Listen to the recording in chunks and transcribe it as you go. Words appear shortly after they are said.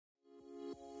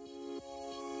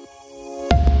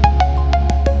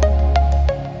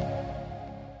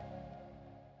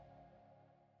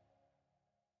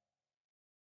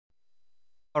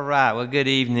right, well, good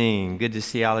evening. Good to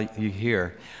see all of you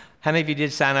here. How many of you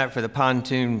did sign up for the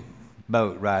pontoon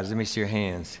boat rides? Let me see your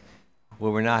hands.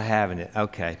 Well, we're not having it.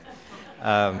 Okay.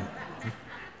 But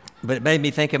it made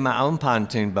me think of my own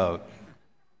pontoon boat.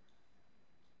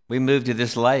 We moved to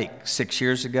this lake 6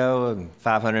 years ago, a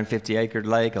 550-acre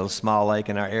lake, a little small lake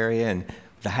in our area, and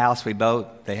the house we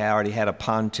built, they already had a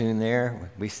pontoon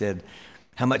there. We said,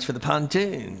 how much for the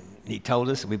pontoon? He told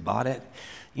us, we bought it.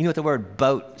 You know what the word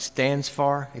boat stands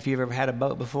for, if you've ever had a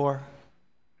boat before?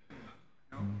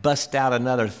 Bust out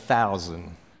another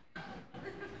 1,000.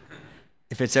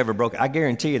 If it's ever broken. I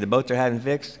guarantee you the boat they're having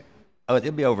fixed,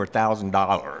 it'll be over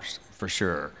 $1,000 for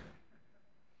sure.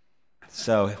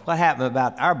 So what happened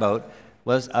about our boat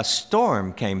was a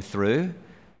storm came through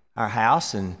our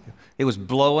house, and it was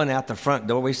blowing out the front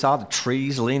door. We saw the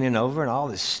trees leaning over and all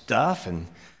this stuff, and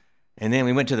then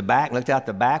we went to the back, looked out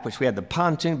the back, which we had the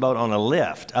pontoon boat on a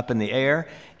lift up in the air.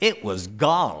 It was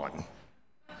gone.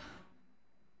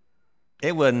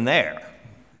 It wasn't there.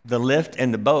 The lift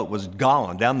and the boat was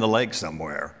gone down the lake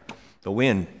somewhere. The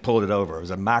wind pulled it over. It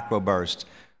was a microburst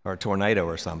or a tornado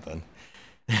or something.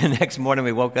 The next morning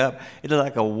we woke up, it looked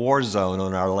like a war zone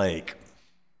on our lake,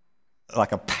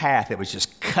 like a path that was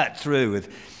just cut through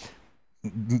with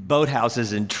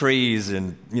boathouses and trees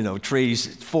and,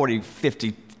 trees, 40,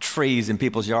 50 trees in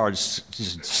people's yards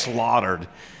just slaughtered.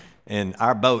 And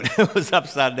our boat was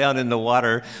upside down in the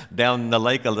water, down the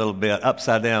lake a little bit,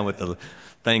 upside down with the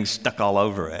things stuck all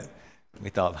over it. We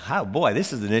thought, oh boy,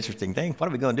 this is an interesting thing. What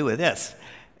are we going to do with this?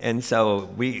 And so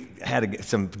we had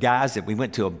some guys that we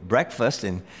went to a breakfast,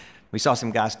 and we saw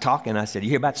some guys talking. I said, you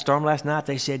hear about the storm last night?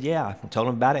 They said, yeah. I told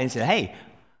them about it, and he said, hey,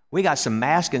 we got some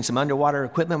masks and some underwater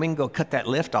equipment. We can go cut that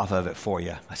lift off of it for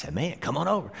you. I said, man, come on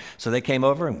over. So they came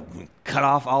over and cut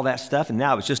off all that stuff, and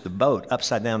now it's just a boat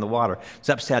upside down in the water. It's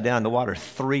upside down in the water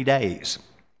 3 days.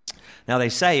 Now they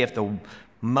say if the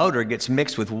motor gets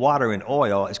mixed with water and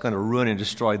oil, it's going to ruin and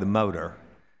destroy the motor.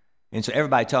 And so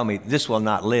everybody told me, this will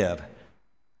not live.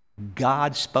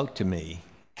 God spoke to me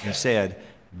and said,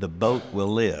 the boat will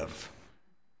live,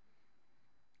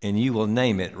 and you will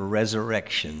name it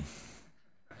Resurrection.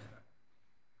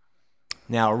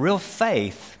 Now, real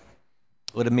faith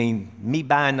would have mean me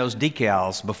buying those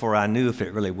decals before I knew if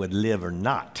it really would live or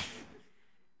not.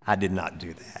 I did not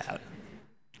do that.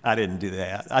 I didn't do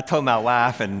that. I told my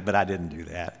wife, but I didn't do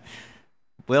that.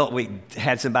 Well, we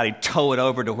had somebody tow it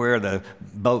over to where the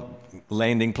boat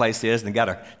landing place is, and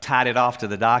tied it off to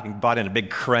the dock and brought in a big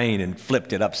crane and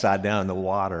flipped it upside down in the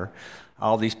water.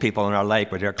 All these people on our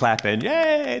lake were there clapping,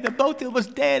 yay, the boat that was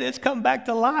dead, it's come back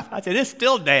to life. I said, it's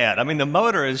still dead. I mean, the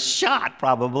motor is shot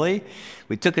probably.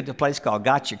 We took it to a place called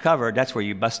Got You Covered. That's where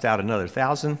you bust out another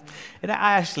 1,000. And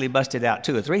I actually busted out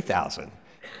 2,000 or 3,000.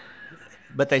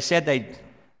 But they said they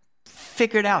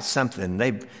figured out something.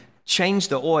 They changed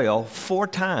the oil 4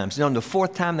 times. And on the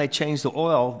 4th time they changed the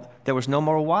oil, there was no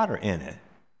more water in it.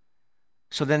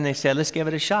 So then they said, let's give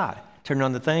it a shot. Turned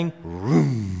on the thing,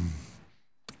 vroom,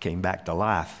 came back to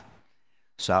life.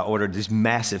 So I ordered these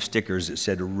massive stickers that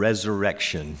said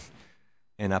Resurrection,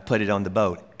 and I put it on the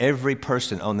boat. Every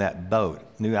person on that boat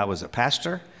knew I was a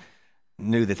pastor,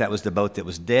 knew that that was the boat that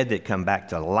was dead that come back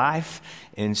to life.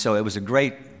 And so it was a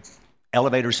great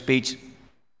elevator speech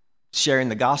sharing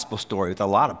the gospel story with a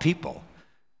lot of people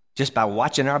just by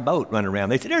watching our boat run around.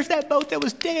 They said, there's that boat that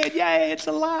was dead. Yay, it's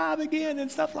alive again and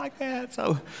stuff like that.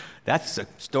 So that's a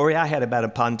story I had about a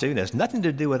pontoon. It has nothing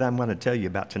to do with what I'm going to tell you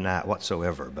about tonight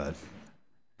whatsoever, but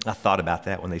I thought about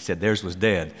that when they said theirs was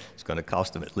dead. It's going to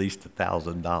cost them at least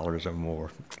 $1,000 or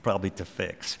more, probably to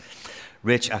fix.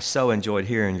 Rich, I so enjoyed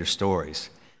hearing your stories.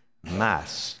 My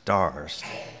stars.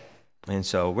 And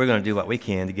so we're going to do what we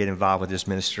can to get involved with this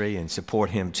ministry and support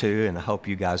him too, and I hope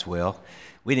you guys will.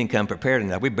 We didn't come prepared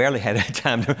enough. We barely had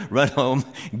time to run home,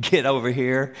 get over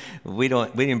here. We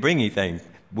didn't bring anything.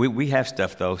 We have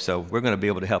stuff though, so we're going to be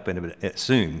able to help him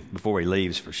soon before he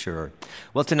leaves for sure.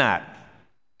 Well, tonight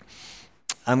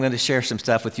I'm going to share some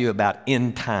stuff with you about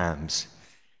end times,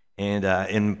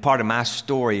 and part of my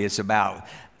story is about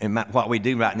what we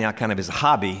do right now, kind of as a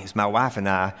hobby, is my wife and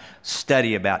I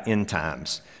study about end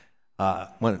times.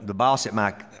 When the boss at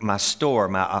my store,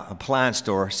 my appliance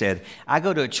store, said, I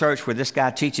go to a church where this guy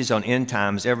teaches on end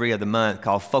times every other month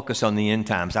called Focus on the End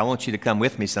Times. I want you to come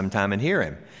with me sometime and hear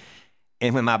him.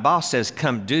 And when my boss says,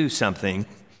 come do something,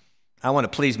 I want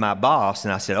to please my boss.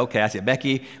 And I said, okay. I said,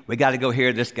 Becky, we got to go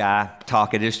hear this guy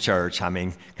talk at his church. I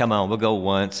mean, come on, we'll go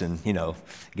once and,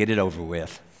 get it over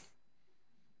with.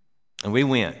 And we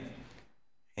went.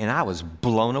 And I was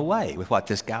blown away with what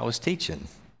this guy was teaching,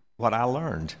 what I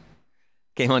learned.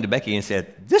 came home to Becky and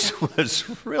said, this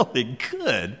was really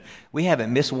good. We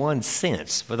haven't missed one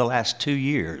since for the last 2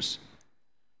 years.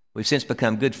 We've since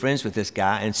become good friends with this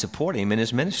guy and support him in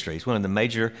his ministry. It's one of the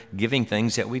major giving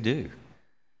things that we do.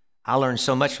 I learned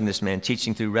so much from this man,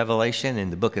 teaching through Revelation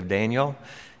and the book of Daniel,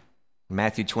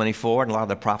 Matthew 24, and a lot of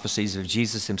the prophecies of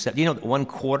Jesus himself. You know that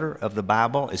 1/4 of the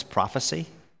Bible is prophecy?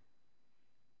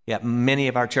 Yet many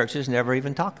of our churches never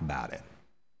even talk about it.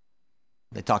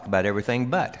 They talk about everything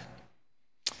but.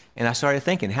 And I started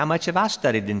thinking, how much have I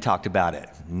studied and talked about it?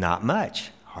 Not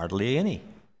much, hardly any.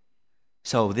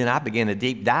 So then I began a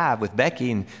deep dive with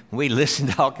Becky, and we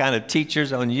listened to all kind of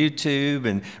teachers on YouTube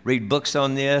and read books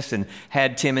on this, and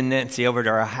had Tim and Nancy over to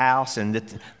our house and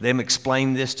them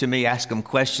explain this to me, ask them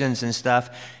questions and stuff.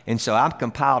 And so I've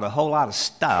compiled a whole lot of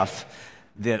stuff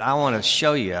that I want to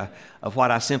show you of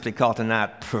what I simply call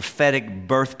tonight prophetic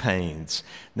birth pains.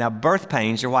 Now, birth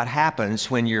pains are what happens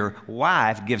when your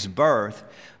wife gives birth.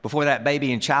 Before that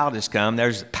baby and child has come,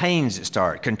 there's pains that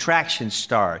start, contractions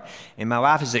start. And my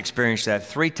wife has experienced that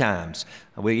 3 times.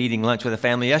 We were eating lunch with a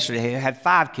family yesterday. They had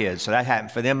 5 kids, so that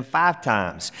happened for them 5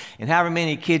 times. And however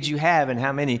many kids you have and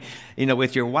how many,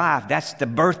 with your wife, that's the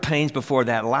birth pains before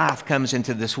that life comes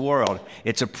into this world.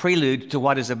 It's a prelude to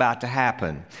what is about to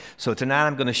happen. So tonight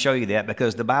I'm going to show you that,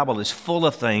 because the Bible is full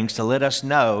of things to let us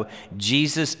know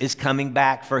Jesus is coming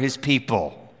back for his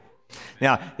people.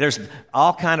 Now, there's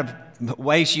all kind of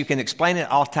ways you can explain it,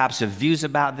 all types of views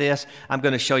about this. I'm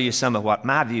going to show you some of what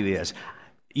my view is.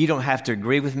 You don't have to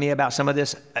agree with me about some of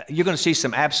this. You're going to see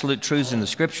some absolute truths in the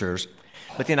scriptures,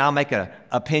 but then I'll make an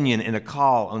opinion and a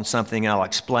call on something, and I'll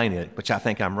explain it, which I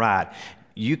think I'm right.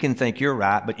 You can think you're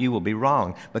right, but you will be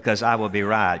wrong, because I will be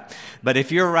right. But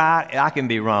if you're right, I can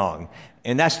be wrong.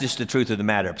 And that's just the truth of the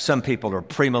matter. Some people are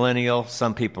premillennial,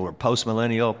 some people are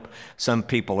postmillennial, some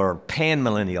people are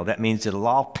panmillennial. That means it'll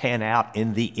all pan out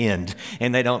in the end,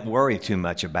 and they don't worry too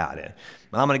much about it.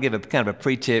 I'm going to give a kind of a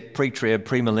pre-trib,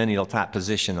 premillennial type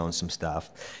position on some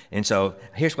stuff. And so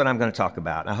here's what I'm going to talk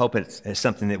about. I hope it's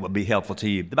something that will be helpful to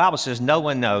you. The Bible says no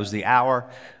one knows the hour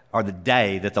or the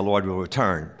day that the Lord will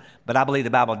return. But I believe the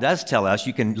Bible does tell us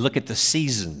you can look at the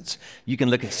seasons. You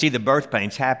can see the birth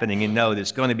pains happening and know that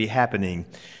it's going to be happening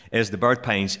as the birth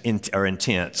pains are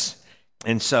intense.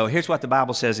 And so here's what the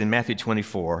Bible says in Matthew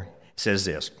 24. It says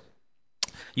this: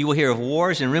 you will hear of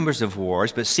wars and rumors of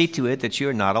wars, but see to it that you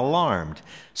are not alarmed.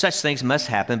 Such things must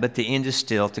happen, but the end is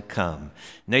still to come.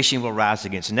 Nation will rise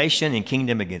against nation and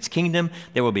kingdom against kingdom.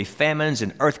 There will be famines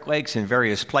and earthquakes in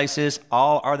various places.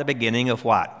 All are the beginning of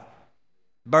what?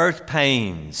 Birth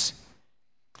pains.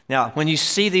 Now, when you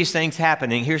see these things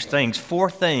happening, here's 4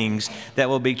 things that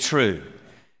will be true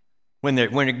when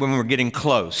we're getting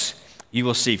close. You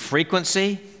will see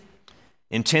frequency,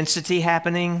 intensity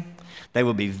happening. They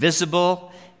will be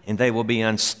visible, and they will be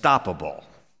unstoppable.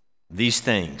 These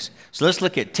things. So let's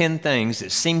look at 10 things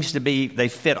that seems to be, they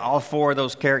fit all 4 of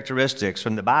those characteristics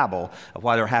from the Bible of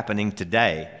what are happening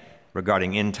today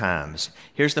regarding end times.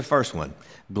 Here's the first one: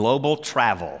 global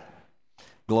travel.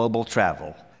 Global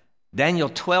travel. Daniel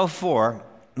 12:4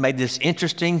 made this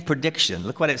interesting prediction.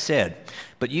 Look what it said.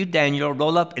 But you, Daniel,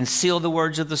 roll up and seal the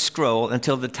words of the scroll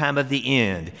until the time of the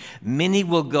end. Many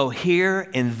will go here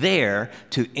and there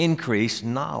to increase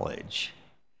knowledge.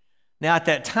 Now, at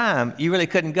that time, you really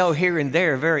couldn't go here and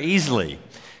there very easily.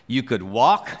 You could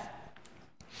walk.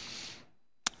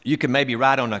 You could maybe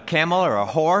ride on a camel or a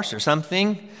horse or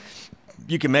something.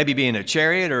 You could maybe be in a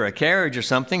chariot or a carriage or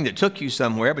something that took you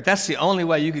somewhere, but that's the only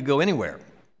way you could go anywhere.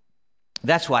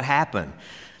 That's what happened.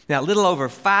 Now, a little over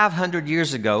 500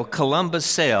 years ago, Columbus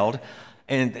sailed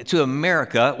to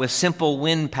America with simple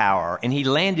wind power, and he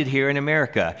landed here in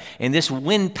America. And this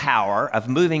wind power of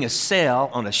moving a sail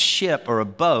on a ship or a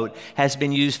boat has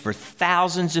been used for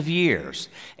thousands of years.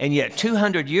 And yet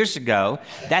 200 years ago,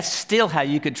 that's still how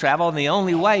you could travel, and the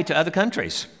only way to other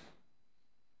countries.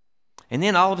 And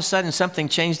then all of a sudden, something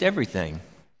changed everything.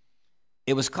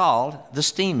 It was called the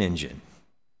steam engine.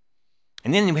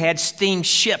 And then we had steam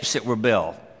ships that were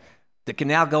built that can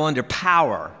now go under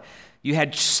power. You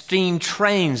had steam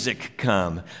trains that could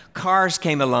come. Cars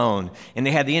came along, and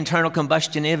they had the internal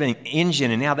combustion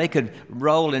engine, and now they could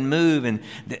roll and move, and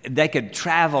they could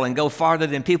travel and go farther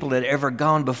than people had ever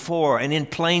gone before. And then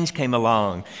planes came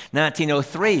along.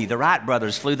 1903, the Wright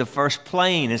brothers flew the first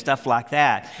plane and stuff like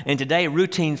that. And today,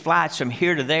 routine flights from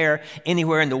here to there,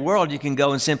 anywhere in the world, you can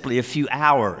go in simply a few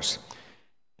hours.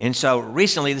 And so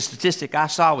recently, the statistic I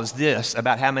saw was this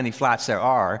about how many flights there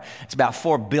are. It's about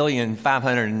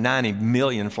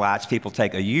 4,590,000,000 flights people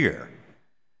take a year.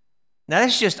 Now,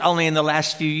 that's just only in the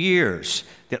last few years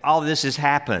that all this has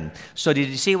happened. So did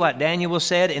you see what Daniel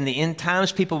said? In the end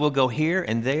times, people will go here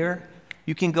and there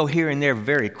You can go here and there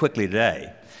very quickly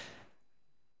today.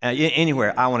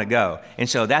 Anywhere I want to go. And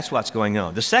so that's what's going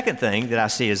on. The second thing that I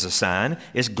see as a sign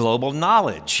is global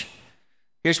knowledge.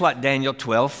 Here's what Daniel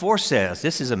 12:4 says.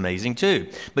 This is amazing too.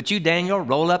 But you, Daniel,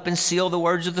 roll up and seal the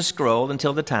words of the scroll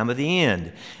until the time of the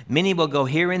end. Many will go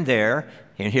here and there.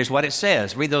 And here's what it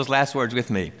says. Read those last words with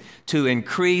me. To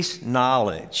increase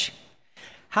knowledge.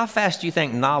 How fast do you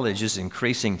think knowledge is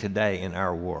increasing today in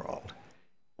our world?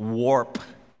 Warp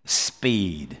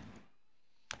speed.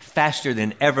 Faster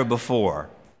than ever before.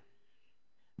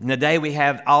 Today we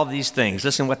have all these things.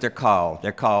 Listen what they're called.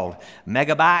 They're called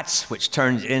megabytes, which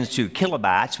turns into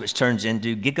kilobytes, which turns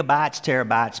into gigabytes,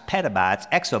 terabytes, petabytes,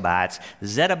 exabytes,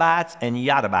 zettabytes, and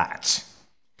yottabytes.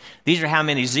 These are how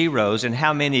many zeros and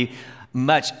how many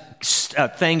much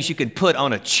things you can put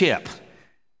on a chip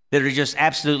that are just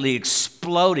absolutely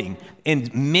exploding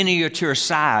in miniature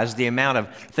size, the amount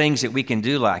of things that we can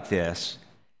do like this.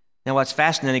 Now what's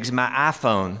fascinating is my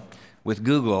iPhone with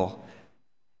Google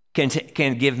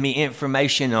can give me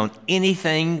information on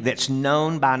anything that's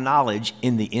known by knowledge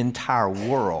in the entire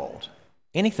world.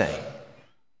 Anything.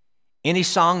 Any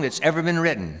song that's ever been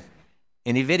written.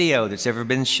 Any video that's ever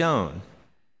been shown.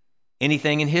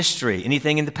 Anything in history.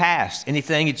 Anything in the past.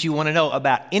 Anything that you want to know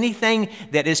about. Anything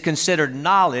that is considered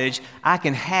knowledge, I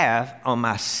can have on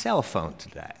my cell phone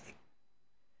today.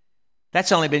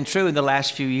 That's only been true in the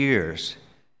last few years.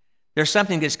 There's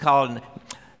something that's called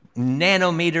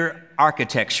nanometer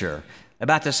architecture,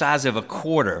 about the size of a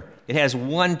quarter. It has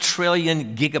 1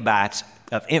 trillion gigabytes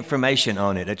of information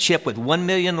on it, a chip with 1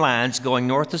 million lines going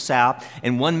north to south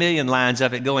and 1 million lines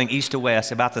of it going east to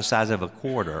west, about the size of a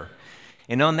quarter.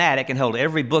 And on that, it can hold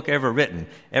every book ever written,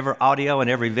 every audio and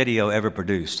every video ever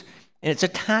produced. And it's a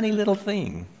tiny little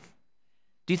thing.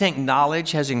 Do you think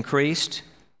knowledge has increased?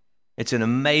 It's an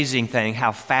amazing thing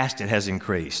how fast it has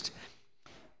increased.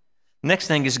 Next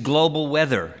thing is global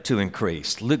weather to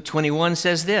increase. Luke 21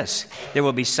 says this, there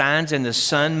will be signs in the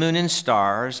sun, moon, and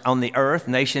stars. On the earth,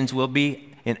 nations will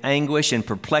be in anguish and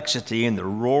perplexity in the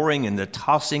roaring and the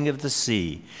tossing of the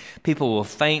sea. People will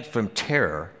faint from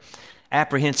terror,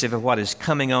 apprehensive of what is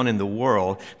coming on in the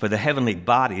world, for the heavenly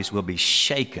bodies will be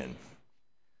shaken.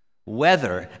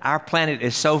 Weather, our planet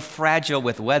is so fragile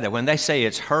with weather. When they say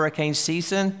it's hurricane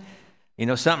season, you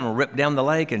know, something ripped down the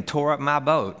lake and tore up my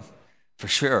boat, for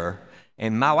sure.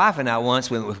 And my wife and I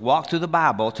once went with Walk Through the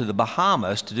Bible to the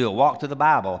Bahamas to do a walk through the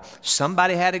Bible.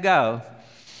 Somebody had to go.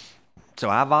 So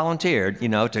I volunteered, you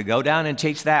know, to go down and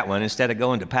teach that one. Instead of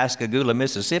going to Pascagoula,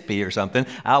 Mississippi or something,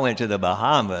 I went to the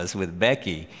Bahamas with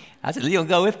Becky. I said, you'll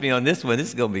go with me on this one. This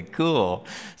is going to be cool.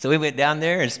 So we went down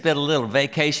there and spent a little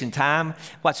vacation time.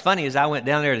 What's funny is I went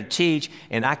down there to teach,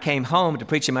 and I came home to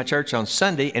preach in my church on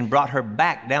Sunday and brought her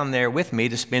back down there with me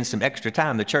to spend some extra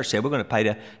time. The church said, we're going to pay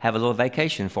to have a little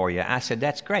vacation for you. I said,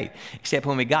 that's great. Except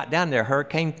when we got down there,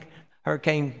 Hurricane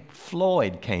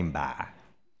Floyd came by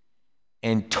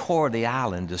and tore the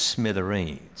island to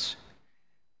smithereens.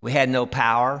 We had no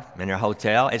power in our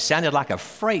hotel. It sounded like a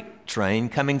freight train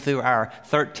coming through our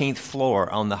 13th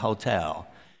floor on the hotel.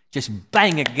 Just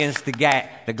bang against the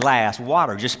glass,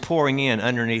 water just pouring in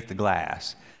underneath the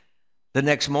glass. The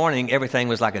next morning, everything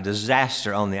was like a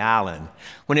disaster on the island.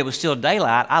 When it was still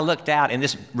daylight, I looked out, and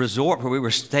this resort where we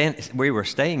were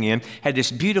staying in had this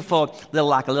beautiful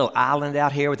little island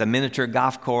out here with a miniature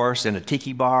golf course and a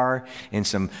tiki bar and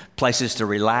some places to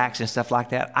relax and stuff like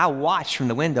that. I watched from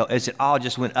the window as it all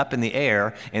just went up in the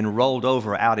air and rolled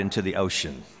over out into the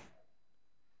ocean.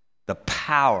 The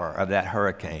power of that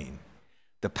hurricane,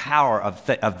 the power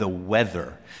of the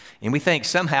weather. And we think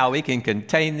somehow we can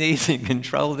contain these and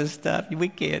control this stuff. We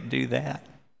can't do that.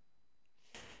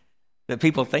 But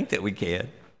people think that we can.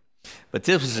 But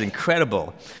this was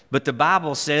incredible. But the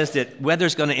Bible says that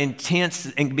weather's going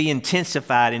to be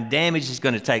intensified and damage is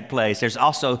going to take place. There's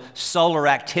also solar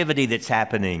activity that's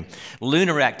happening,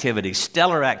 lunar activity,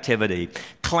 stellar activity.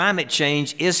 Climate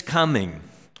change is coming.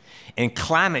 And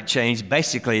climate change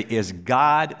basically is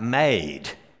God-made.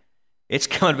 It's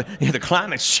going to be, the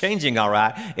climate's changing, all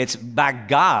right. It's by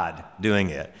God doing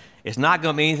it. It's not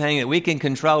going to be anything that we can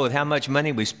control with how much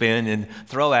money we spend and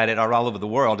throw at it all over the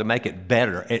world to make it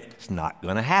better. It's not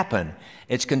going to happen.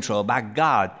 It's controlled by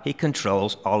God. He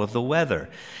controls all of the weather.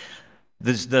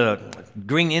 The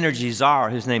green energy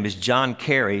czar, whose name is John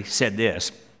Kerry, said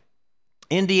this: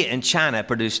 India and China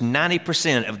produce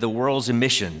 90% of the world's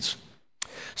emissions.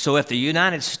 So if the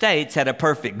United States had a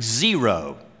perfect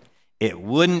zero, it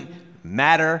wouldn't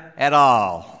matter at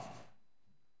all.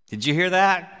 Did you hear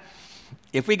that?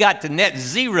 If we got to net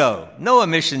zero, no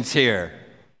emissions here,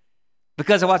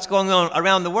 because of what's going on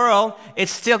around the world,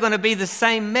 it's still going to be the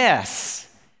same mess.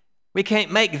 We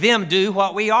can't make them do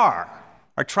what we are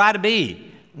or try to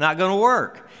be. Not going to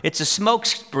work. It's a smoke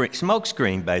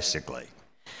screen, basically.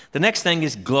 The next thing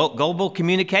is global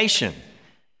communication.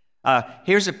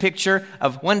 Here's a picture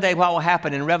of one day what will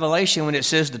happen in Revelation when it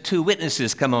says the two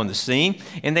witnesses come on the scene,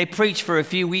 and they preach for a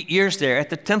few years there at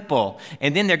the temple,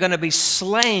 and then they're going to be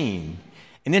slain,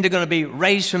 and then they're going to be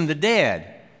raised from the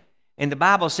dead. And the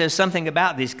Bible says something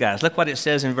about these guys. Look what it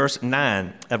says in verse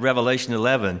 9 of Revelation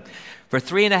 11. For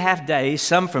 3.5 days,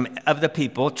 some from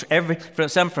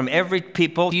every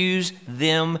people refuse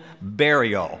them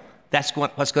burial. That's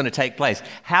what's going to take place.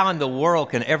 How in the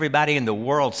world can everybody in the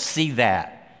world see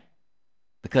that?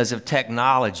 Because of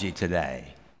technology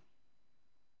today.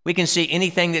 We can see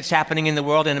anything that's happening in the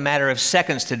world in a matter of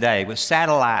seconds today with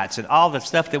satellites and all the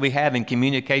stuff that we have in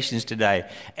communications today.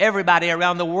 Everybody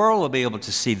around the world will be able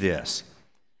to see this.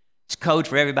 It's code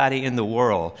for everybody in the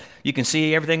world. You can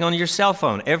see everything on your cell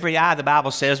phone. Every eye, the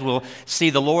Bible says, will see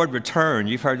the Lord return.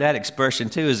 You've heard that expression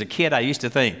too. As a kid, I used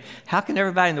to think, how can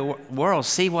everybody in the world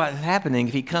see what's happening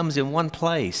if he comes in one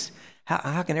place?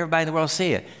 How can everybody in the world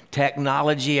see it?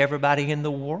 Technology, everybody in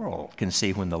the world can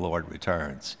see when the Lord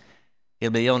returns.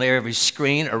 It'll be on every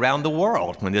screen around the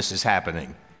world when this is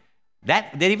happening.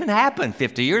 That didn't even happen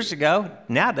 50 years ago.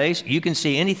 Nowadays, you can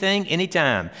see anything,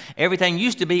 anytime. Everything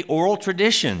used to be oral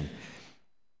tradition.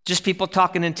 Just people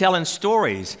talking and telling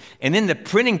stories. And then the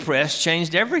printing press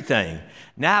changed everything.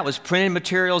 Now it was printed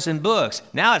materials and books.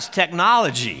 Now it's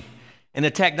technology. And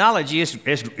the technology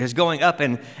is going up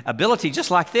in ability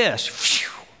just like this.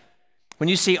 When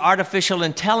you see artificial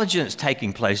intelligence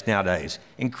taking place nowadays,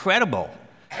 incredible.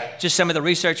 Just some of the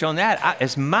research on that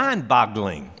is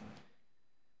mind-boggling.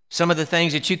 Some of the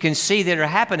things that you can see that are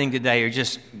happening today are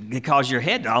just cause your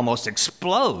head to almost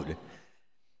explode.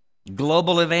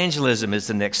 Global evangelism is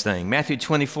the next thing. Matthew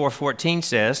 24:14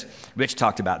 says, Rich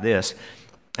talked about this,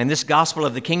 and this gospel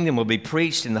of the kingdom will be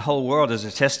preached in the whole world as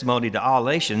a testimony to all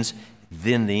nations,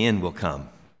 then the end will come.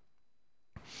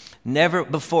 Never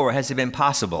before has it been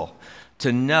possible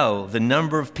to know the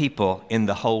number of people in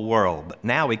the whole world. But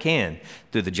now we can,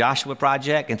 through the Joshua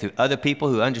Project and through other people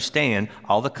who understand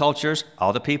all the cultures,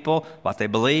 all the people, what they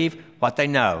believe, what they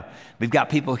know. We've got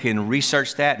people who can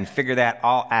research that and figure that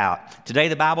all out. Today,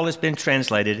 the Bible has been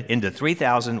translated into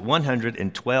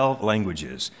 3,112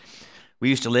 languages. We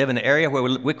used to live in an area where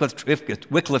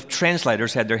Wycliffe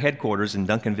translators had their headquarters in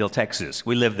Duncanville, Texas.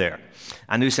 We lived there.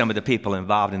 I knew some of the people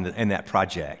involved in that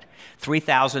project.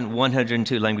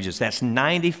 3,102 languages. That's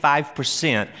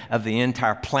 95% of the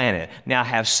entire planet now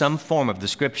have some form of the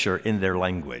scripture in their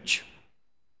language.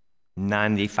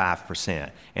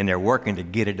 95%. And they're working to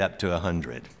get it up to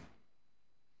 100.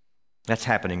 That's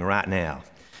happening right now.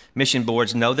 Mission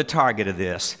boards know the target of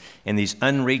this, and these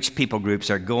unreached people groups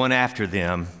are going after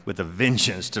them with a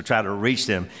vengeance to try to reach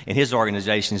them. And his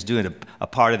organization is doing a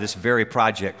part of this very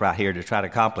project right here to try to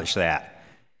accomplish that.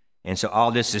 And so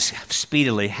all this is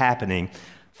speedily happening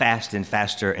fast and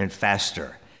faster and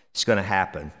faster. It's going to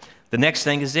happen. The next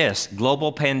thing is this,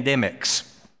 global pandemics.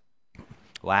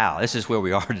 Wow, this is where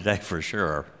we are today for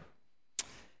sure.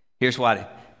 Here's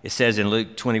what it says in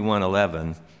Luke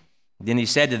 21:11. Then he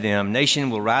said to them, nation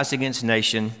will rise against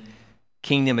nation,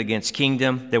 kingdom against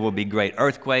kingdom. There will be great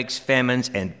earthquakes, famines,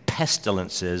 and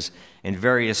pestilences in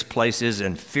various places,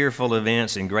 and fearful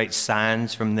events and great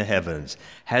signs from the heavens.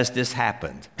 Has this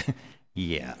happened?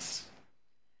 Yes.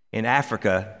 In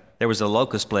Africa, there was a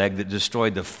locust plague that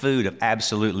destroyed the food of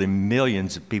absolutely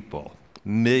millions of people.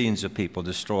 Millions of people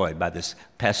destroyed by this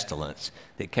pestilence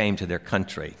that came to their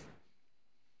country.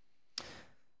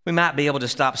 We might be able to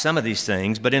stop some of these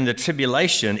things, but in the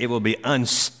tribulation, it will be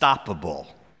unstoppable,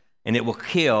 and it will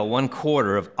kill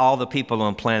 1/4 of all the people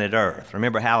on planet Earth.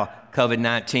 Remember how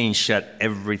COVID-19 shut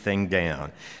everything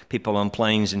down. People on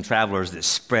planes and travelers that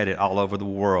spread it all over the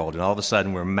world, and all of a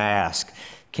sudden we're masked.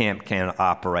 Camp can't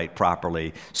operate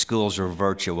properly. Schools are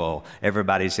virtual.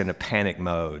 Everybody's in a panic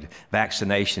mode.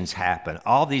 Vaccinations happen.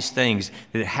 All these things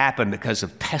that happen because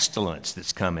of pestilence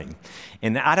that's coming.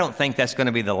 And I don't think that's going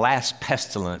to be the last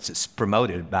pestilence that's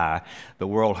promoted by the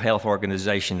World Health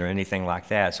Organization or anything like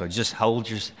that. So just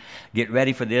get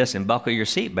ready for this and buckle your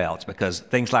seatbelts, because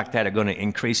things like that are going to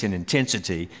increase in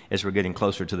intensity as we're getting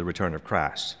closer to the return of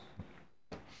Christ.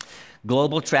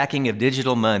 Global tracking of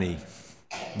digital money.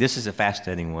 This is a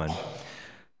fascinating one.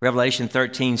 Revelation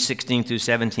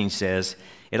 13:16-17 says,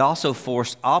 it also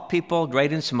forced all people,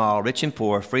 great and small, rich and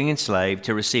poor, free and slave,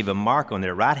 to receive a mark on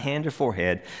their right hand or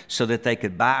forehead so that they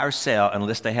could buy or sell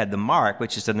unless they had the mark,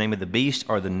 which is the name of the beast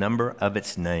or the number of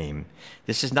its name.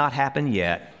 This has not happened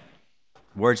yet.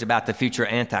 Words about the future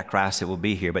Antichrist that will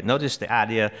be here. But notice the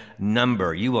idea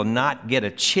number. You will not get a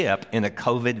chip in a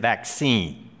COVID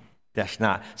vaccine. That's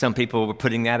not, some people were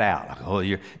putting that out. Like,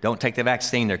 oh, don't take the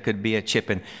vaccine. There could be a chip.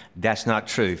 And that's not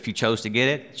true. If you chose to get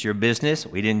it, it's your business.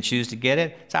 We didn't choose to get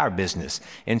it. It's our business.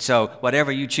 And so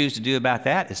whatever you choose to do about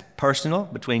that is personal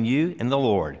between you and the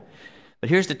Lord. But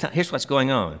here's what's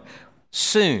going on.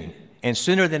 Soon, and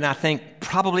sooner than I think,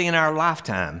 probably in our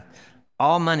lifetime,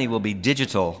 all money will be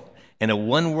digital in a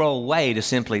one-world way to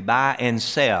simply buy and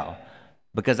sell,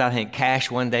 because I think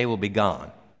cash one day will be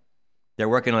gone. They're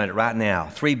working on it right now.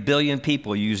 3 billion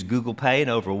people use Google Pay,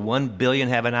 and over 1 billion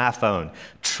have an iPhone.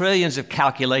 Trillions of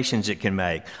calculations it can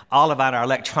make. All about our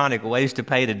electronic ways to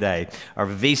pay today are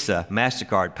Visa,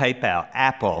 MasterCard, PayPal,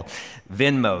 Apple,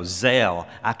 Venmo, Zelle.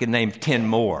 I could name 10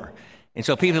 more. And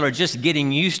so people are just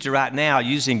getting used to right now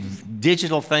using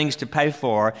digital things to pay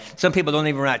for. Some people don't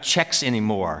even write checks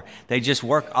anymore. They just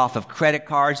work off of credit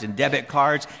cards and debit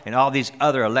cards and all these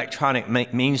other electronic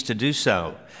means to do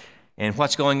so. And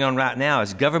what's going on right now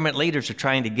is government leaders are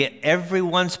trying to get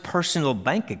everyone's personal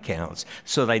bank accounts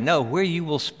so they know where you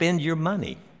will spend your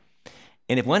money.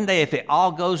 And if one day, if it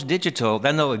all goes digital,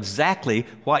 they'll know exactly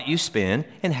what you spend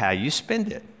and how you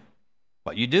spend it,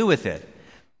 what you do with it.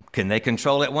 Can they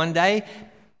control it one day?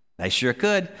 They sure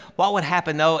could. What would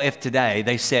happen, though, if today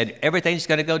they said everything's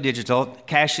going to go digital,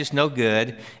 cash is no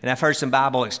good? And I've heard some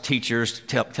Bible teachers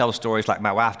tell stories like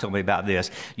my wife told me about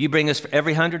this. You bring us for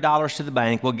every $100 to the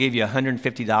bank, we'll give you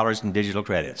 $150 in digital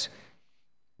credits.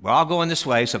 We're all going this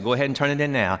way, so go ahead and turn it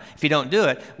in now. If you don't do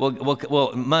it,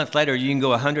 a month later, you can go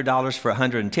 $100 for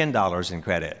 $110 in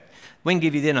credit. We can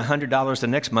give you then $100 the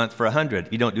next month for $100.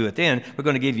 You don't do it then, we're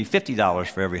going to give you $50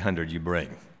 for every 100 you bring.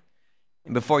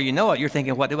 And before you know it, you're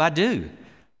thinking, what do I do?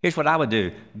 Here's what I would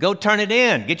do. Go turn it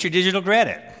in. Get your digital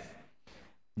credit.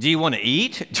 Do you want to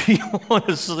eat? Do you want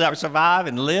to survive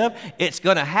and live? It's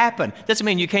going to happen. Doesn't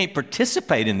mean you can't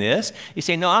participate in this. You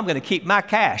say, no, I'm going to keep my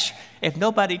cash. If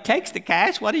nobody takes the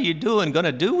cash, what are you going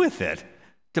to do with it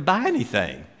to buy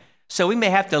anything? So we may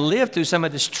have to live through some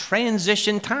of this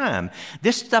transition time.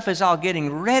 This stuff is all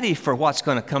getting ready for what's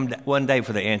going to come one day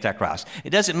for the Antichrist.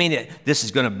 It doesn't mean that this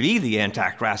is going to be the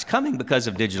Antichrist coming because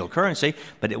of digital currency,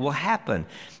 but it will happen.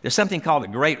 There's something called a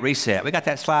Great Reset. We got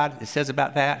that slide? It says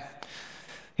about that.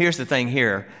 Here's the thing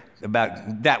here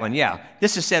about that one. Yeah,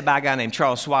 this is said by a guy named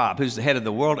Charles Schwab, who's the head of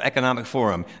the World Economic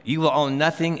Forum. You will own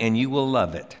nothing and you will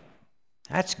love it.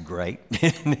 That's great.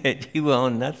 You will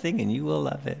own nothing and you will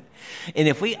love it. And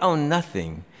if we own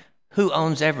nothing, who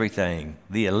owns everything?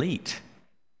 The elite.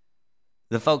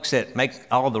 The folks that make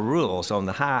all the rules on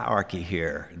the hierarchy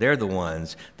here, they're the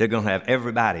ones. They're going to have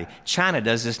everybody. China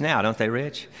does this now, don't they,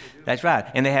 Rich? That's right.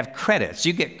 And they have credits.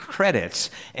 You get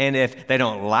credits. And if they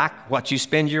don't like what you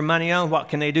spend your money on, what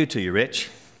can they do to you, Rich?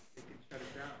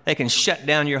 They can shut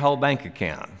down your whole bank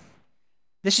account.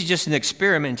 This is just an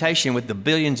experimentation with the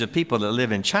billions of people that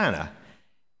live in China.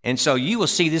 And so you will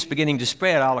see this beginning to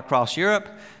spread all across Europe.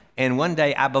 And one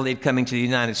day, I believe, coming to the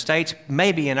United States,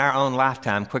 maybe in our own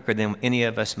lifetime, quicker than any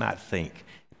of us might think.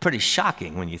 Pretty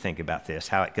shocking when you think about this,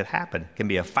 how it could happen. It can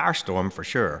be a firestorm for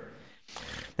sure.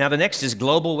 Now, the next is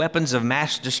global weapons of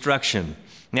mass destruction.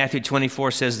 Matthew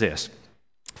 24 says this,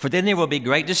 "For then there will be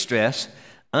great distress,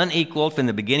 unequaled from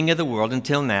the beginning of the world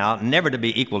until now, never to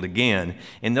be equaled again.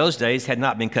 In those days had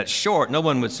not been cut short, no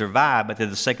one would survive, but for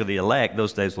the sake of the elect,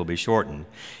 those days will be shortened."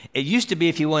 It used to be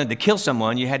if you wanted to kill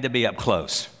someone, you had to be up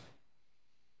close.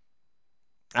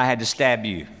 I had to stab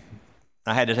you.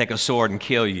 I had to take a sword and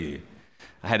kill you.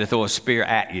 I had to throw a spear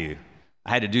at you.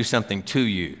 I had to do something to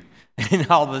you. And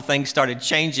all the things started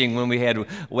changing when we had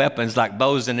weapons like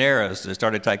bows and arrows that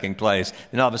started taking place.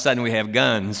 And all of a sudden we have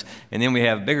guns, and then we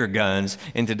have bigger guns,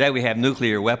 and today we have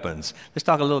nuclear weapons. Let's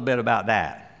talk a little bit about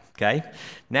that, okay?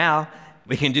 Now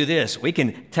we can do this. We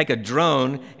can take a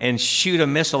drone and shoot a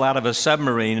missile out of a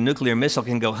submarine. A nuclear missile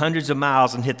can go hundreds of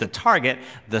miles and hit the target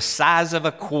the size of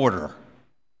a quarter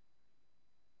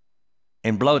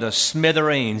and blow to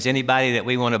smithereens anybody that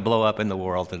we want to blow up in the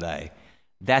world today.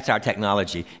 That's our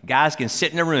technology. Guys can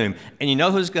sit in a room, and you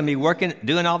know who's going to be working,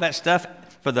 doing all that stuff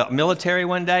for the military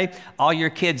one day? All your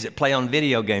kids that play on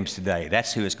video games today.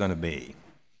 That's who it's going to be.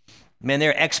 Man,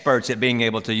 they're experts at being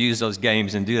able to use those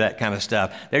games and do that kind of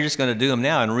stuff. They're just going to do them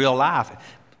now in real life,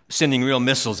 sending real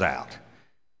missiles out.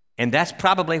 And that's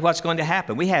probably what's going to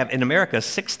happen. We have in America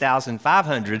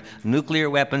 6,500 nuclear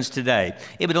weapons today.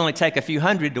 It would only take a few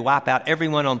hundred to wipe out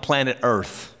everyone on planet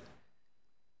Earth.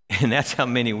 And that's how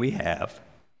many we have.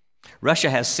 Russia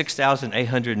has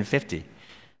 6,850.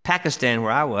 Pakistan,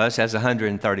 where I was, has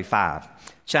 135.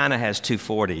 China has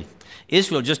 240.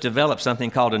 Israel just developed something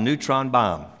called a neutron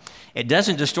bomb. It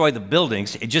doesn't destroy the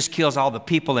buildings. It just kills all the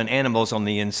people and animals on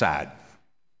the inside.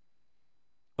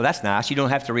 Well, that's nice. You don't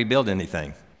have to rebuild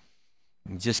anything.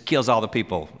 It just kills all the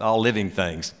people, all living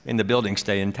things, and the buildings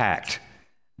stay intact.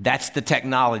 That's the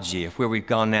technology of where we've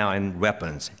gone now in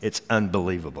weapons. It's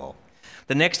unbelievable.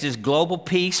 The next is global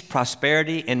peace,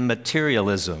 prosperity, and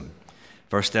materialism.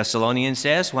 1 Thessalonians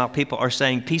says, while people are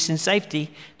saying peace and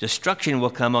safety, destruction will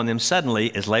come on them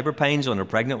suddenly as labor pains on a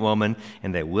pregnant woman,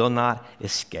 and they will not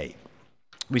escape.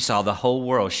 We saw the whole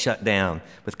world shut down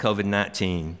with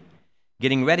COVID-19,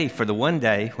 getting ready for the one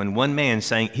day when one man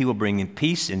saying he will bring in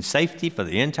peace and safety for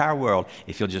the entire world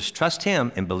if you'll just trust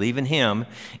him and believe in him.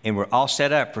 And we're all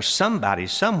set up for somebody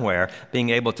somewhere being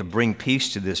able to bring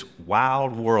peace to this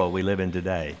wild world we live in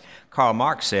today. Karl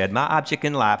Marx said, my object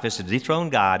in life is to dethrone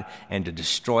God and to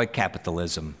destroy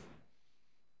capitalism.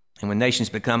 And when nations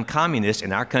become communist,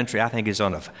 and our country, I think, is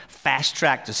on a fast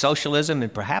track to socialism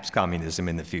and perhaps communism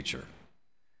in the future.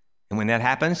 And when that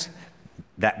happens,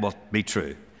 that will be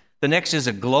true. The next is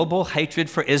a global hatred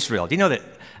for Israel. Do you know that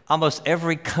almost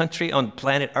every country on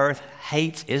planet Earth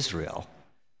hates Israel?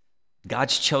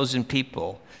 God's chosen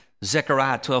people.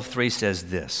 Zechariah 12:3 says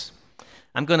this,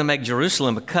 I'm going to make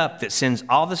Jerusalem a cup that sends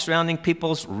all the surrounding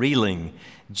peoples reeling.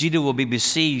 Judah will be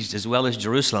besieged as well as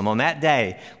Jerusalem. On that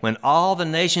day, when all the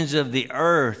nations of the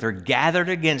earth are gathered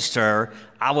against her,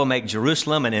 I will make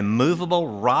Jerusalem an immovable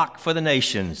rock for the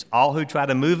nations. All who try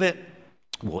to move it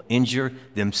will injure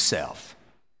themselves.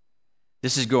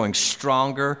 This is growing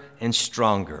stronger and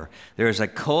stronger. There is a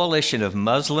coalition of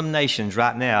Muslim nations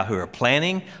right now who are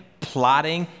planning,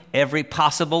 plotting every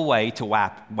possible way to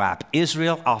wipe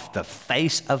Israel off the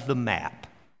face of the map.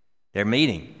 They're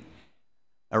meeting.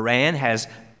 Iran has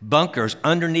bunkers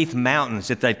underneath mountains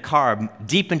that they've carved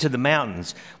deep into the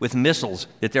mountains with missiles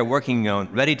that they're working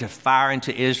on, ready to fire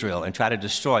into Israel and try to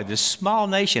destroy this small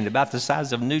nation about the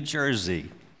size of New Jersey.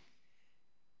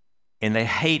 And they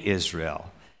hate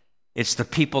Israel. It's the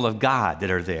people of God that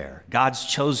are there, God's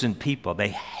chosen people. They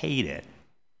hate it.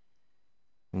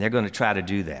 And they're going to try to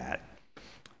do that.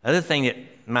 Other thing that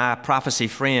my prophecy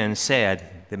friend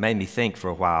said that made me think for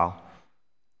a while,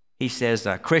 he says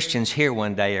Christians here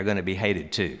one day are going to be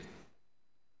hated too.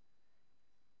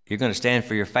 You're going to stand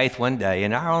for your faith one day.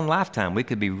 In our own lifetime, we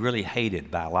could be really hated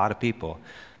by a lot of people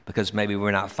because maybe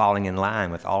we're not falling in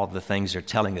line with all of the things they're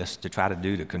telling us to try to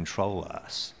do to control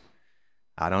us.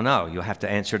 I don't know. You'll have to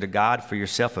answer to God for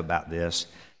yourself about this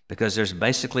because there's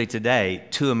basically today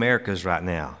two Americas right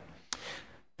now.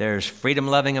 There's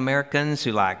freedom-loving Americans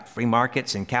who like free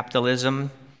markets and capitalism.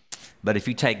 But if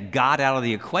you take God out of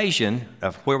the equation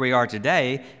of where we are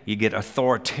today, you get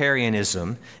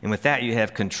authoritarianism. And with that, you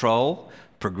have control,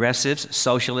 progressives,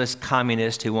 socialists,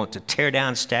 communists who want to tear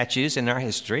down statues in our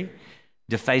history,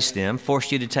 deface them,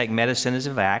 force you to take medicine as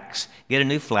a vax, get a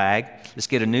new flag, let's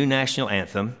get a new national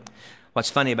anthem.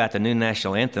 What's funny about the new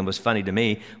national anthem was funny to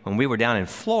me when we were down in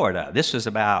Florida. This was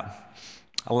about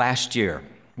last year.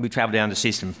 We traveled down to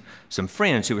see some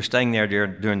friends who were staying there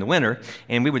during the winter,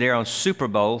 and we were there on Super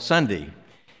Bowl Sunday.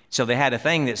 So they had a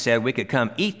thing that said we could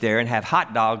come eat there and have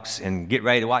hot dogs and get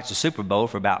ready to watch the Super Bowl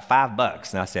for about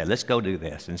 $5. And I said, let's go do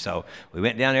this. And so we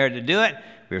went down there to do it.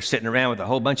 We were sitting around with a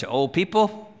whole bunch of old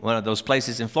people, one of those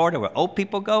places in Florida where old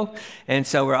people go. And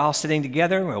so we're all sitting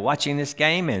together, and we're watching this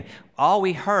game, and all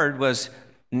we heard was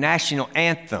national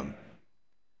anthem.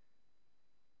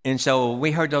 And so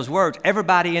we heard those words.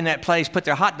 Everybody in that place put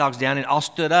their hot dogs down and all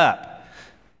stood up,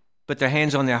 put their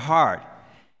hands on their heart.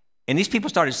 And these people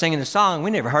started singing the song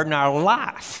we never heard in our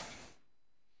life.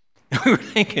 We were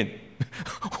thinking,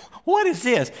 what is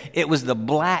this? It was the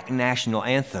black national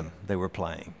anthem they were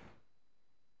playing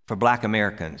for black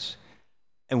Americans.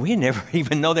 And we never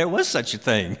even know there was such a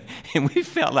thing. And we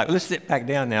felt like, let's sit back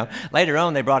down now. Later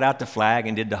on, they brought out the flag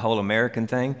and did the whole American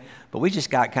thing. But we just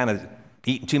got kind of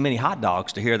eating too many hot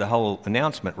dogs to hear the whole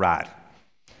announcement right.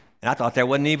 And I thought there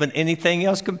wasn't even anything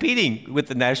else competing with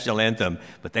the national anthem.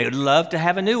 But they would love to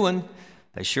have a new one.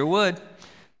 They sure would.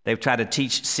 They've tried to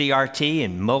teach CRT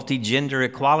and multi-gender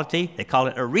equality. They call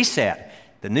it a reset,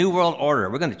 the New World Order.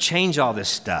 We're going to change all this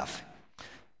stuff.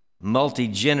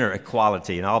 Multi-gender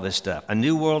equality and all this stuff. A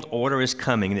new world order is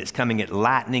coming, and it's coming at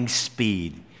lightning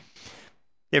speed.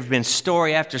 There have been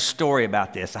story after story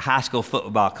about this. A high school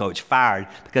football coach fired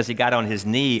because he got on his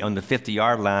knee on the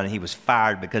 50-yard line, and he was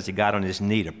fired because he got on his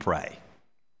knee to pray.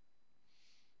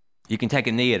 You can take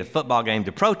a knee at a football game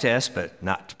to protest, but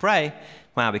not to pray.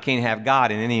 Wow, we can't have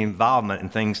God in any involvement in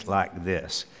things like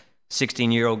this.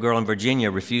 16-year-old girl in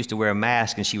Virginia refused to wear a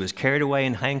mask, and she was carried away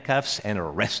in handcuffs and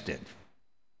arrested.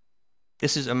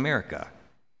 This is America.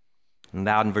 And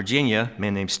out in Virginia, a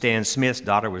man named Stan Smith's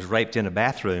daughter was raped in a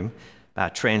bathroom. by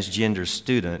a transgender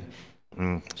student,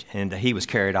 and he was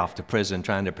carried off to prison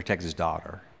trying to protect his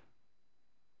daughter.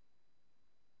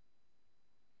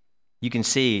 You can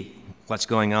see what's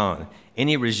going on.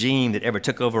 Any regime that ever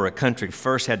took over a country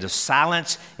first had to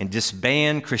silence and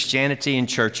disband Christianity in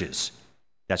churches.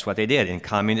 That's what they did in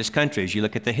communist countries. You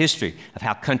look at the history of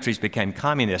how countries became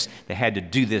communist, they had to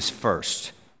do this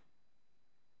first.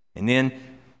 And then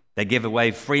they give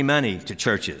away free money to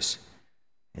churches.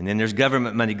 And then there's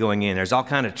government money going in. There's all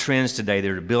kinds of trends today that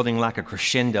are building like a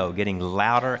crescendo, getting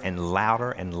louder and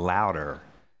louder and louder.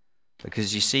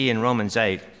 Because you see in Romans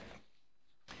 8,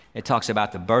 it talks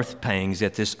about the birth pangs,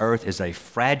 that this earth is a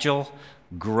fragile,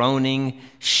 groaning,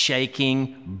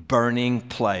 shaking, burning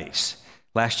place.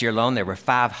 Last year alone, there were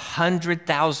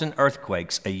 500,000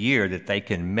 earthquakes a year that they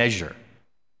can measure.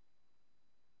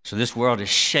 So this world is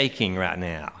shaking right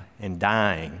now and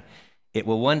dying. It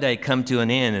will one day come to an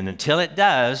end, and until it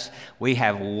does, we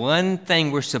have one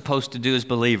thing we're supposed to do as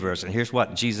believers, and here's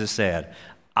what Jesus said: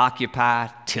 occupy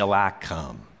till I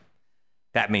come.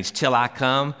 That means till I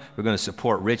come, we're going to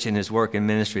support Rich in his work and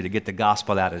ministry to get the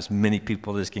gospel out to as many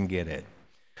people as can get it.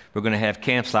 We're going to have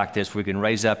camps like this where we can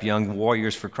raise up young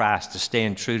warriors for Christ to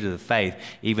stand true to the faith,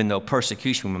 even though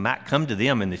persecution might come to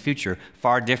them in the future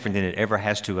far different than it ever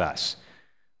has to us.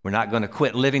 We're not going to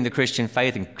quit living the Christian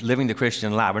faith and living the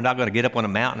Christian life. We're not going to get up on a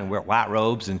mountain and wear white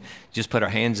robes and just put our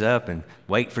hands up and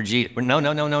wait for Jesus.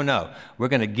 No. We're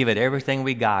going to give it everything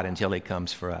we got until he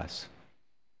comes for us.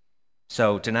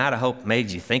 So tonight I hope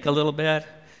made you think a little bit.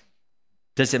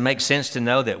 Does it make sense to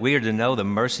know that we are to know the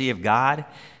mercy of God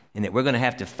and that we're going to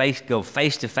have to go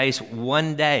face to face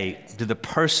one day to the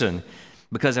person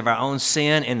because of our own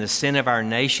sin and the sin of our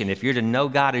nation? If you're to know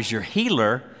God as your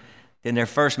healer, then there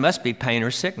first must be pain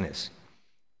or sickness.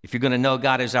 If you're going to know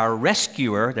God as our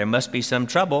rescuer, there must be some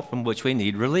trouble from which we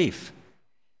need relief.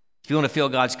 If you want to feel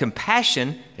God's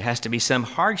compassion, there has to be some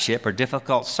hardship or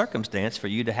difficult circumstance for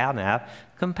you to have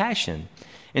compassion.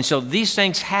 And so these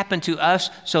things happen to us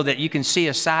so that you can see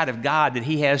a side of God that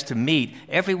he has to meet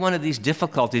every one of these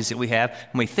difficulties that we have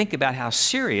when we think about how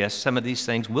serious some of these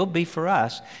things will be for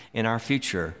us in our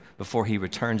future before he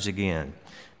returns again.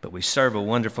 But we serve a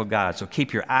wonderful God. So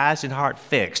keep your eyes and heart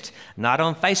fixed, not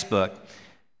on Facebook,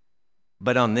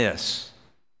 but on this,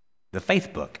 the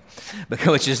faith book,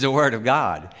 which is the Word of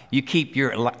God. You keep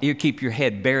your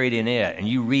head buried in it, and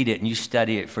you read it and you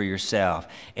study it for yourself,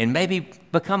 and maybe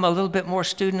become a little bit more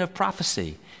student of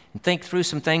prophecy and think through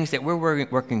some things that we're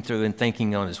working through and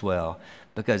thinking on as well,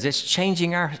 because it's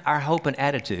changing our hope and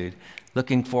attitude,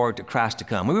 looking forward to Christ to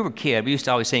come. When we were kids, we used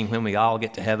to always sing, "When we all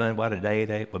get to heaven, what a day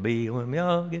it will be when we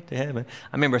all get to heaven."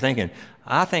 I remember thinking,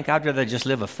 I think I'd rather just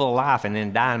live a full life and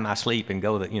then die in my sleep and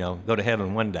go to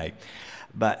heaven one day.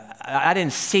 But I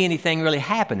didn't see anything really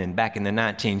happening back in the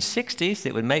 1960s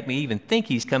that would make me even think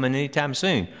he's coming anytime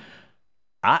soon.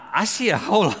 I see a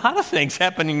whole lot of things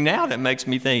happening now that makes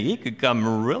me think he could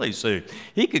come really soon.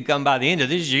 He could come by the end of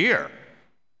this year.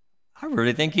 I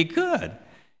really think he could.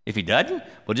 If he doesn't,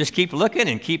 we'll just keep looking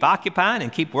and keep occupying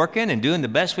and keep working and doing the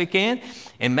best we can.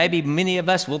 And maybe many of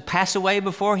us will pass away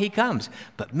before he comes.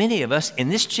 But many of us in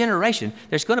this generation,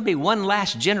 there's going to be one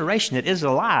last generation that is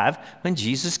alive when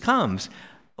Jesus comes.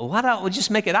 Why don't we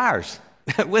just make it ours?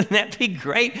 Wouldn't that be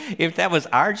great if that was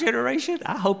our generation?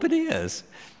 I hope it is.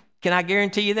 Can I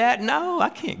guarantee you that? No, I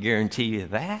can't guarantee you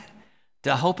that. Do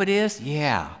I hope it is?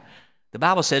 Yeah. The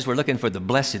Bible says we're looking for the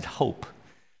blessed hope.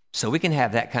 So we can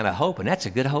have that kind of hope, and that's a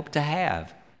good hope to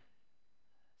have.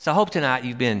 So I hope tonight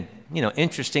you've been,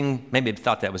 interesting, maybe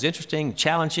thought that was interesting,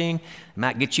 challenging. It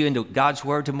might get you into God's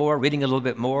Word to more, reading a little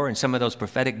bit more in some of those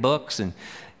prophetic books and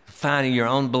finding your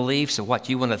own beliefs of what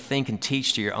you want to think and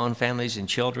teach to your own families and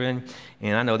children.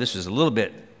 And I know this was a little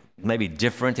bit maybe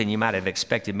different than you might have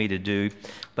expected me to do.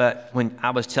 But when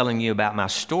I was telling you about my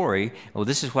story, well,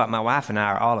 this is what my wife and I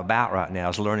are all about right now,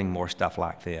 is learning more stuff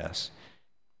like this.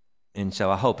 And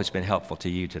so I hope it's been helpful to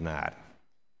you tonight.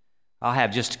 I'll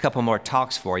have just a couple more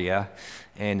talks for you,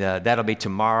 and that'll be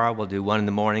tomorrow. We'll do one in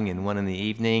the morning and one in the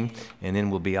evening, and then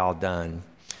we'll be all done.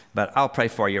 But I'll pray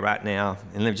for you right now,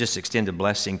 and let me just extend a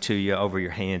blessing to you over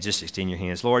your hands. Just extend your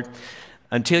hands. Lord,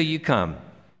 until you come,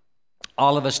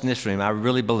 all of us in this room, I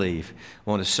really believe,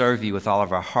 want to serve you with all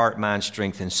of our heart, mind,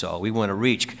 strength, and soul. We want to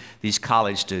reach these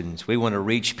college students. We want to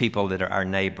reach people that are our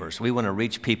neighbors. We want to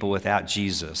reach people without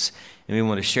Jesus, and we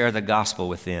want to share the gospel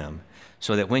with them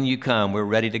so that when you come, we're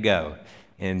ready to go.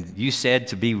 And you said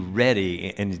to be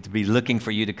ready and to be looking for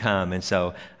you to come. And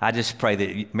so I just pray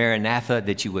that, Maranatha,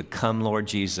 that you would come, Lord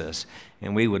Jesus,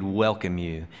 and we would welcome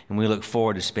you. And we look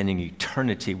forward to spending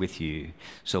eternity with you.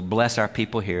 So bless our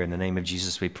people here. In the name of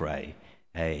Jesus we pray.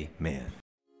 Amen.